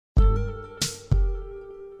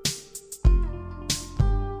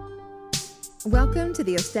Welcome to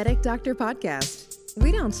the Aesthetic Doctor Podcast.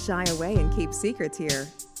 We don't shy away and keep secrets here.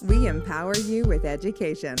 We empower you with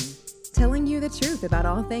education, telling you the truth about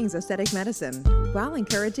all things aesthetic medicine while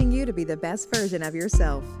encouraging you to be the best version of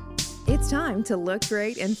yourself. It's time to look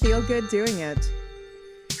great and feel good doing it.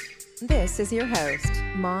 This is your host,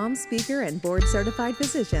 mom, speaker, and board-certified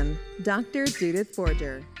physician, Dr. Judith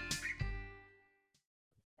Forger.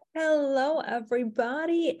 Hello,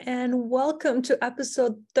 everybody, and welcome to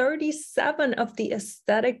episode 37 of the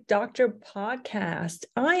Aesthetic Doctor Podcast.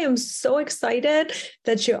 I am so excited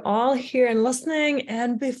that you're all here and listening.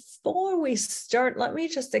 And before we start, let me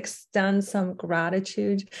just extend some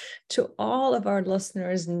gratitude to all of our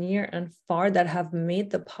listeners near and far that have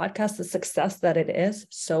made the podcast the success that it is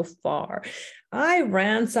so far. I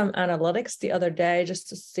ran some analytics the other day just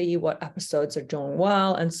to see what episodes are doing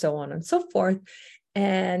well and so on and so forth.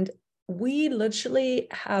 And we literally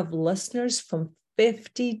have listeners from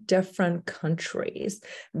 50 different countries.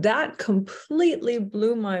 That completely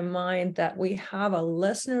blew my mind that we have a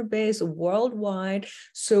listener base worldwide.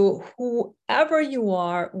 So whoever you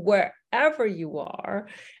are, wherever you are,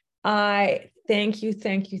 I thank you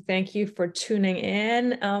for tuning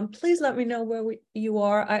in. Please let me know where you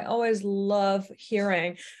are. I always love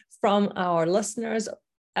hearing from our listeners.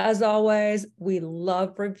 As always, we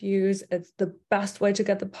love reviews. It's the best way to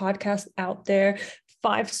get the podcast out there.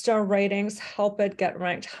 5-star ratings help it get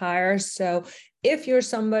ranked higher. So if you're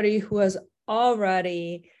somebody who has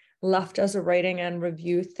already left us a rating and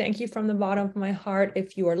review, thank you from the bottom of my heart.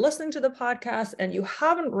 If you are listening to the podcast and you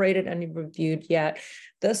haven't rated and reviewed yet,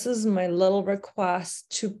 this is my little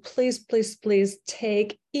request to please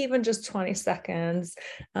take even just 20 seconds,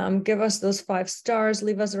 give us those 5 stars,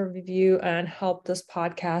 leave us a review, and help this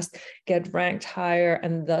podcast get ranked higher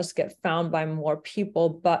and thus get found by more people.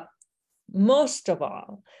 But most of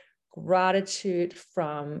all, gratitude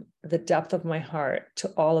from the depth of my heart to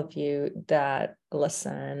all of you that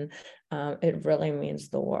listen. It really means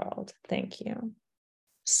the world. Thank you.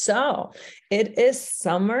 So it is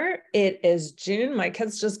summer. It is June. My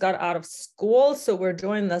kids just got out of school. So we're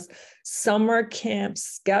doing this summer camp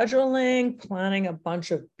scheduling, planning a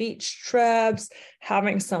bunch of beach trips,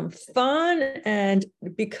 having some fun. And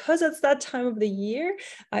because it's that time of the year,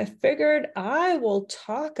 I figured I will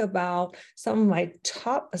talk about some of my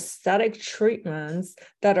top aesthetic treatments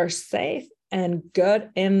that are safe and good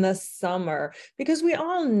in the summer, because we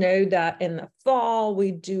all know that in the fall,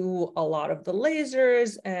 we do a lot of the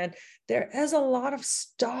lasers and there is a lot of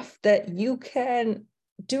stuff that you can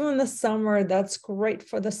do in the summer that's great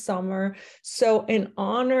for the summer. So in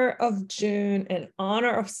honor of June, in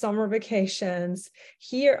honor of summer vacations,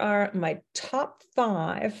 here are my top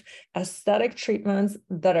 5 aesthetic treatments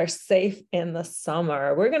that are safe in the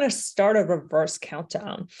summer. We're going to start a reverse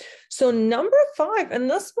countdown. So number 5, and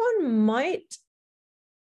this one might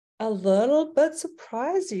a little bit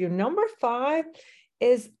surprise you. Number 5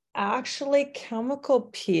 is actually chemical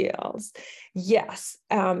peels. Yes,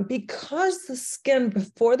 because the skin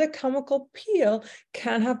before the chemical peel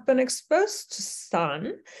can have been exposed to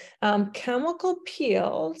sun, chemical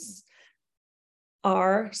peels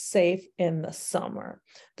are safe in the summer.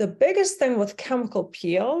 The biggest thing with chemical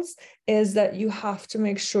peels is that you have to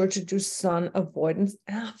make sure to do sun avoidance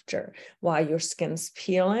after, while your skin's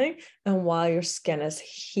peeling and while your skin is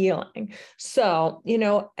healing. So,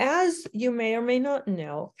 as you may or may not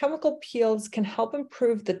know, chemical peels can help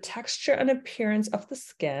improve the texture and appearance of the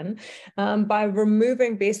skin by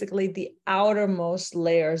removing basically the outermost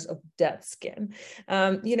layers of dead skin.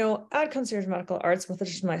 At Concierge Medical Arts, which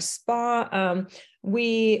is my spa,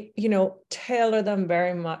 we, tailor them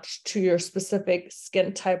very much to your specific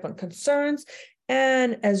skin type and concerns.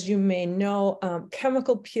 And as you may know,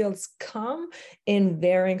 chemical peels come in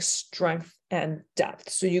varying strength and depth.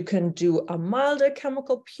 So you can do a milder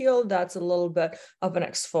chemical peel that's a little bit of an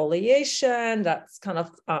exfoliation, that's kind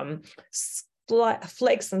of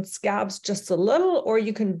flakes and scabs just a little, or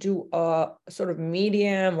you can do a sort of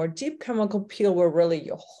medium or deep chemical peel where really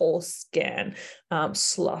your whole skin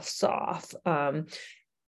sloughs off.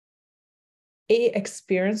 A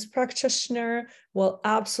experienced practitioner will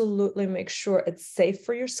absolutely make sure it's safe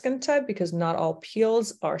for your skin type, because not all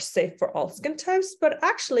peels are safe for all skin types. But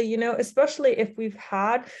actually, especially if we've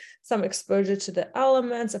had some exposure to the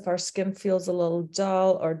elements, if our skin feels a little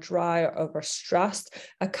dull or dry or overstressed,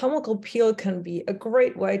 a chemical peel can be a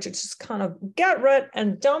great way to just kind of get rid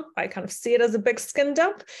and dump. I kind of see it as a big skin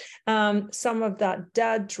dump, some of that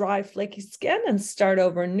dead, dry, flaky skin, and start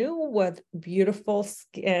over new with beautiful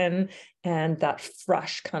skin and that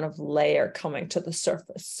fresh kind of layer coming to the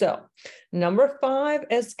surface. So number 5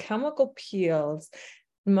 is chemical peels.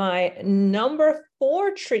 My number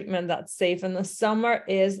 4 treatment that's safe in the summer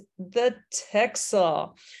is the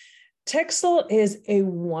Tixel. Tixel is a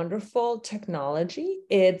wonderful technology.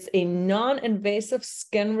 It's a non-invasive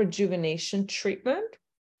skin rejuvenation treatment.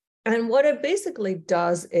 And what it basically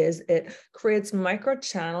does is it creates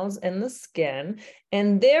microchannels in the skin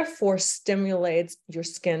and therefore stimulates your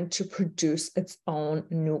skin to produce its own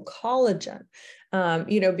new collagen.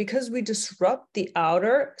 Because we disrupt the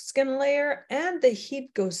outer skin layer and the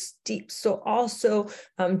heat goes deep. So also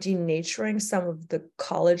denaturing some of the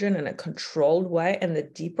collagen in a controlled way in the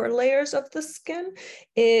deeper layers of the skin,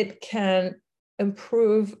 it can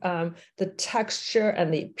improve the texture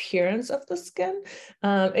and the appearance of the skin.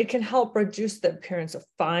 It can help reduce the appearance of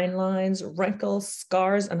fine lines, wrinkles,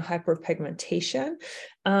 scars, and hyperpigmentation.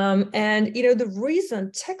 The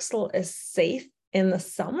reason Tixel is safe in the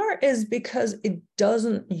summer is because it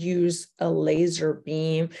doesn't use a laser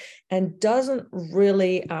beam and doesn't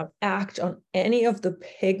really act on any of the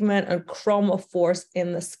pigment and chromophores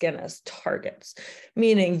in the skin as targets.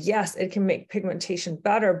 Meaning, yes, it can make pigmentation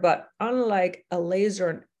better, but unlike a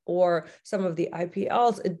laser or some of the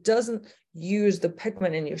IPLs, it doesn't use the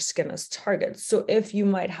pigment in your skin as targets. So if you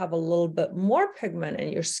might have a little bit more pigment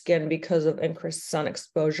in your skin because of increased sun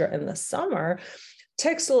exposure in the summer,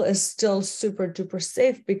 Tixel is still super duper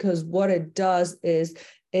safe because what it does is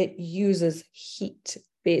it uses heat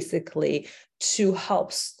basically to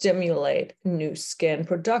help stimulate new skin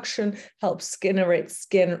production, help generate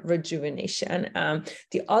skin rejuvenation.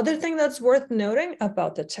 The other thing that's worth noting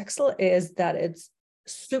about the Tixel is that it's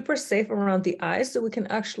super safe around the eyes, so we can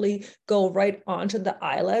actually go right onto the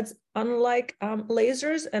eyelids, unlike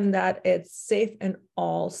lasers, and that it's safe in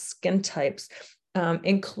all skin types,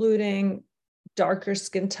 including darker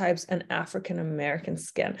skin types and African American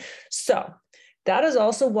skin. So that is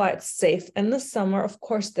also why it's safe in the summer. Of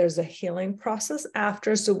course, there's a healing process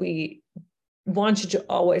after, so we want you to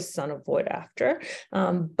always sun avoid after.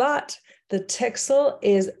 But the Tixel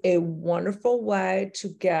is a wonderful way to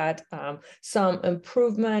get some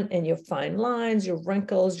improvement in your fine lines, your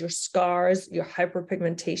wrinkles, your scars, your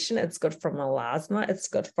hyperpigmentation. It's good for melasma. It's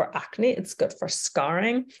good for acne. It's good for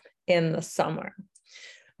scarring in the summer.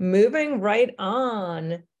 Moving right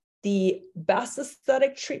on, the best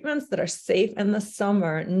aesthetic treatments that are safe in the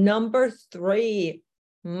summer. Number 3,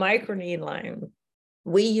 microneedling.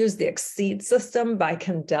 We use the Exceed system by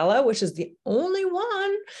Candela, which is the only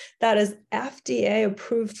one that is FDA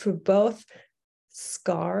approved for both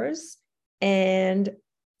scars and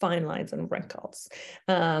fine lines and wrinkles.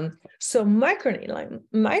 So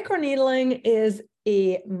microneedling is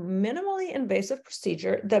a minimally invasive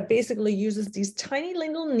procedure that basically uses these tiny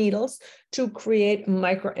little needles to create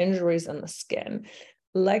micro injuries in the skin.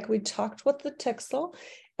 Like we talked with the Tixel,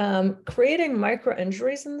 creating micro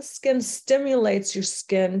injuries in the skin stimulates your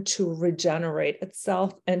skin to regenerate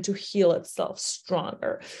itself and to heal itself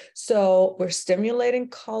stronger. So we're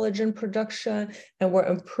stimulating collagen production and we're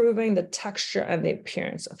improving the texture and the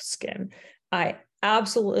appearance of skin. I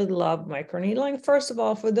absolutely love microneedling. First of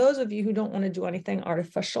all, for those of you who don't want to do anything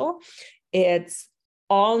artificial, it's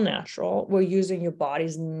all natural. We're using your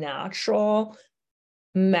body's natural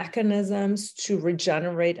mechanisms to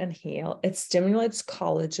regenerate and heal. It stimulates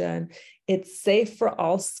collagen. It's safe for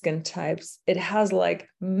all skin types. It has like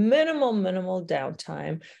minimal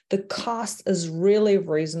downtime. The cost is really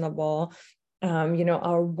reasonable.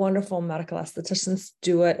 Our wonderful medical estheticians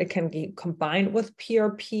do it. It can be combined with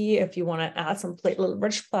PRP if you want to add some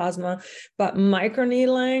platelet-rich plasma. But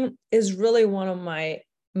microneedling is really one of my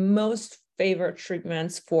most favorite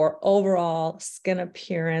treatments for overall skin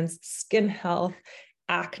appearance, skin health,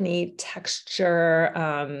 acne,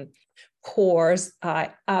 texture, pores.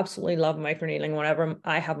 I absolutely love microneedling. Whenever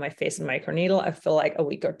I have my face in microneedle, I feel like a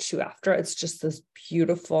week or 2 after, it's just this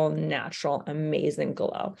beautiful, natural, amazing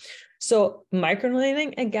glow. So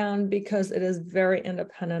microneedling, again, because it is very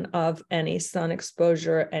independent of any sun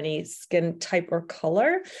exposure, any skin type or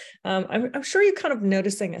color. I'm sure you're kind of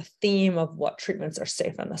noticing a theme of what treatments are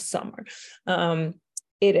safe in the summer.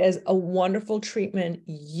 It is a wonderful treatment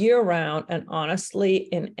year-round, and honestly,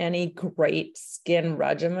 in any great skin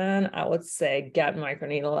regimen, I would say get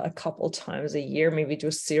microneedle a couple times a year, maybe do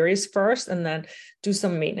a series first, and then do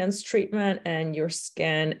some maintenance treatment, and your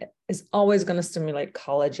skin is always going to stimulate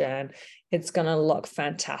collagen. It's going to look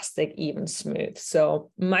fantastic, even smooth.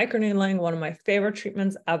 So microneedling, one of my favorite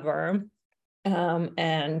treatments ever.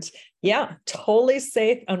 And yeah, totally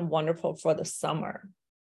safe and wonderful for the summer.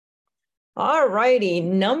 All righty,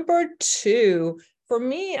 number 2, for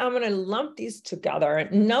me, I'm going to lump these together.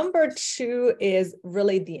 Number 2 is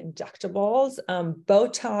really the injectables,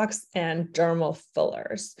 Botox and dermal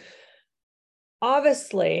fillers.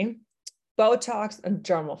 obviously, Botox and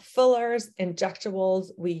dermal fillers,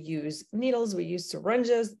 injectables, we use needles, we use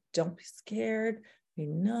syringes. Don't be scared. We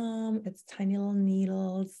numb. It's tiny little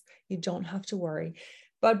needles. You don't have to worry.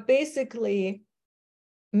 But basically,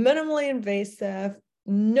 minimally invasive,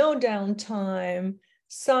 no downtime,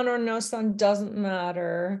 sun or no sun doesn't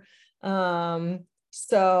matter.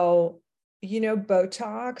 So,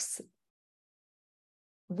 Botox,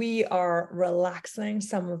 we are relaxing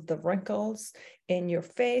some of the wrinkles in your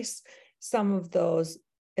face, some of those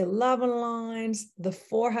 11 lines, the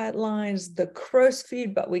forehead lines, the crow's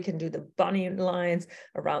feet, but we can do the bunny lines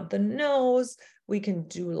around the nose. We can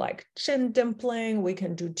do like chin dimpling. We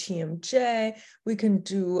can do TMJ. We can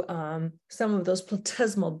do some of those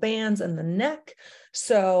platysmal bands in the neck.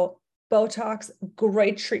 So Botox,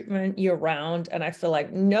 great treatment year round. And I feel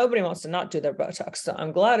like nobody wants to not do their Botox. So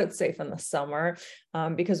I'm glad it's safe in the summer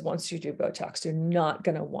because once you do Botox, you're not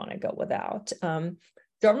going to want to go without.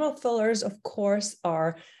 Dermal fillers, of course,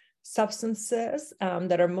 are substances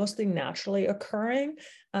that are mostly naturally occurring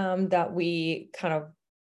that we kind of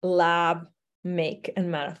lab make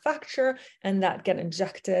and manufacture, and that get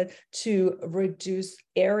injected to reduce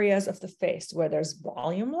areas of the face where there's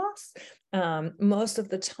volume loss. Most of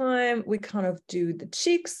the time, we kind of do the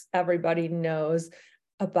cheeks. Everybody knows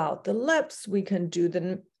about the lips. We can do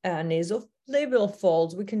the nasolabial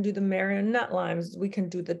folds. We can do the marionette lines. We can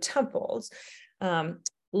do the temples.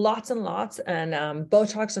 Lots and lots. And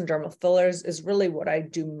Botox and dermal fillers is really what I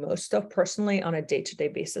do most of personally on a day-to-day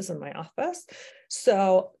basis in my office.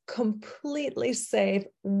 So completely safe,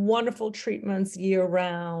 wonderful treatments year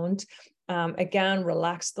round. Again,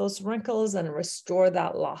 relax those wrinkles and restore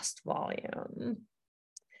that lost volume.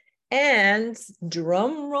 And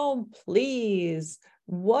drum roll, please.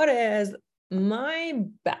 What is my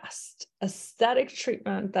best aesthetic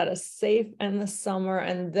treatment that is safe in the summer?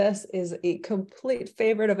 And this is a complete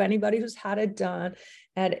favorite of anybody who's had it done.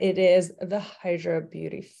 And it is the Hydra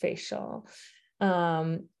Beauty Facial.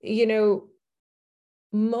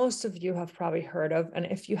 Most of you have probably heard of, and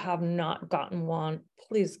if you have not gotten one,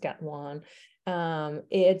 please get one.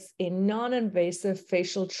 It's a non-invasive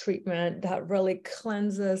facial treatment that really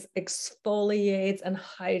cleanses, exfoliates, and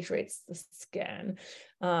hydrates the skin.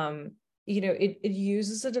 It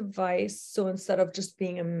uses a device. So instead of just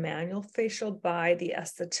being a manual facial by the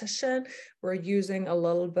esthetician, we're using a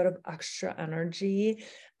little bit of extra energy.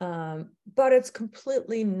 But it's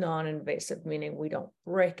completely non-invasive, meaning we don't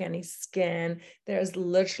break any skin. There's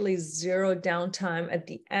literally zero downtime. At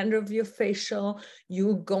the end of your facial,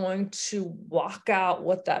 you're going to walk out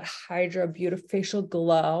with that Hydra Beauty Facial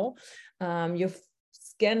glow. Your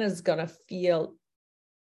skin is going to feel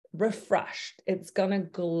refreshed. It's going to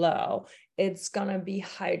glow. It's going to be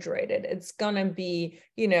hydrated. It's going to be,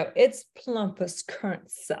 its plumpest current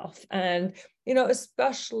self. And,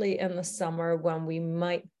 especially in the summer when we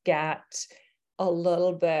might get a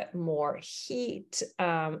little bit more heat,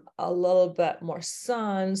 a little bit more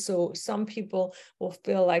sun. So some people will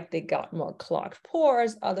feel like they got more clogged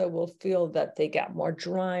pores. Others will feel that they get more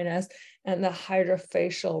dryness. And the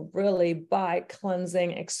HydraFacial really, by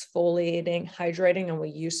cleansing, exfoliating, hydrating, and we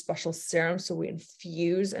use special serums so we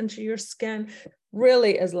infuse into your skin,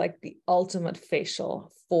 really is like the ultimate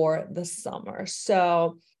facial for the summer.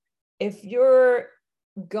 So if you're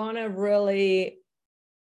gonna really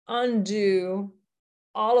undo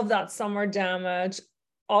all of that summer damage,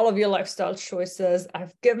 all of your lifestyle choices,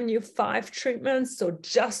 I've given you 5 treatments. So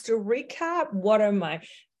just to recap, what are my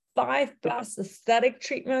 5 best aesthetic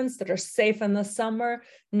treatments that are safe in the summer?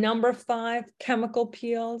 Number 5, chemical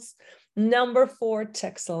peels. Number 4,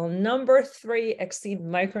 Tixel. Number 3, Exceed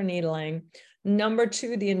microneedling. Number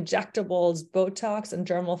 2, the injectables, Botox and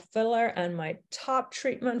dermal filler. And my top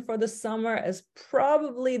treatment for the summer is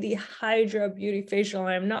probably the Hydra Beauty Facial.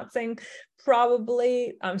 I'm not saying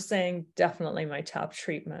probably, I'm saying definitely my top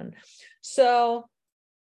treatment. So,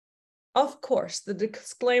 of course, the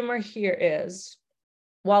disclaimer here is,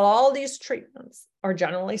 while all these treatments are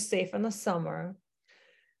generally safe in the summer,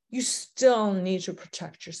 you still need to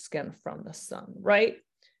protect your skin from the sun, right?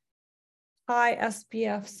 High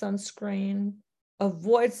SPF sunscreen,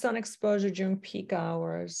 avoid sun exposure during peak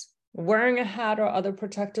hours, wearing a hat or other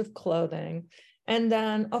protective clothing. And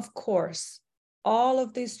then, of course, all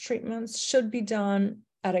of these treatments should be done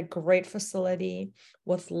at a great facility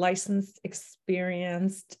with licensed,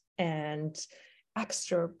 experienced, and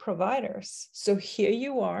extra providers. So here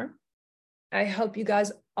you are. I hope you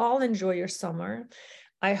guys all enjoy your summer.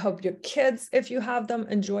 I hope your kids, if you have them,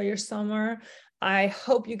 enjoy your summer. I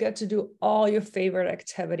hope you get to do all your favorite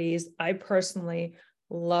activities. I personally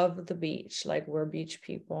love the beach, like we're beach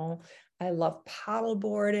people. I love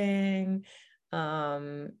paddleboarding.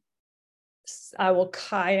 I will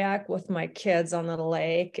kayak with my kids on the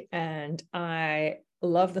lake, and I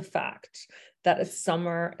love the fact that it's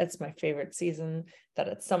summer. It's my favorite season, that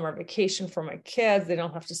it's summer vacation for my kids. They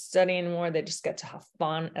don't have to study anymore. They just get to have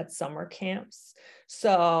fun at summer camps.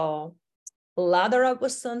 So lather up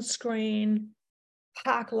with sunscreen,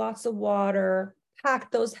 pack lots of water,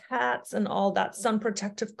 pack those hats and all that sun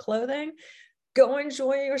protective clothing. Go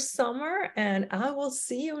enjoy your summer, and I will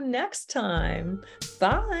see you next time.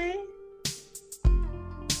 Bye.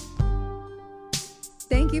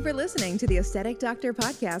 Thank you for listening to the Aesthetic Doctor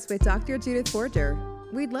Podcast with Dr. Judith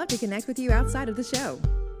Borger. We'd love to connect with you outside of the show.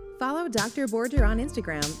 Follow Dr. Borger on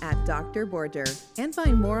Instagram at Dr. Borger, and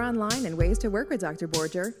find more online and ways to work with Dr.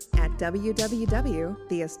 Borger at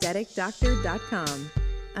www.theaestheticdoctor.com.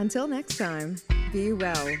 Until next time, be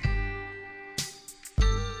well.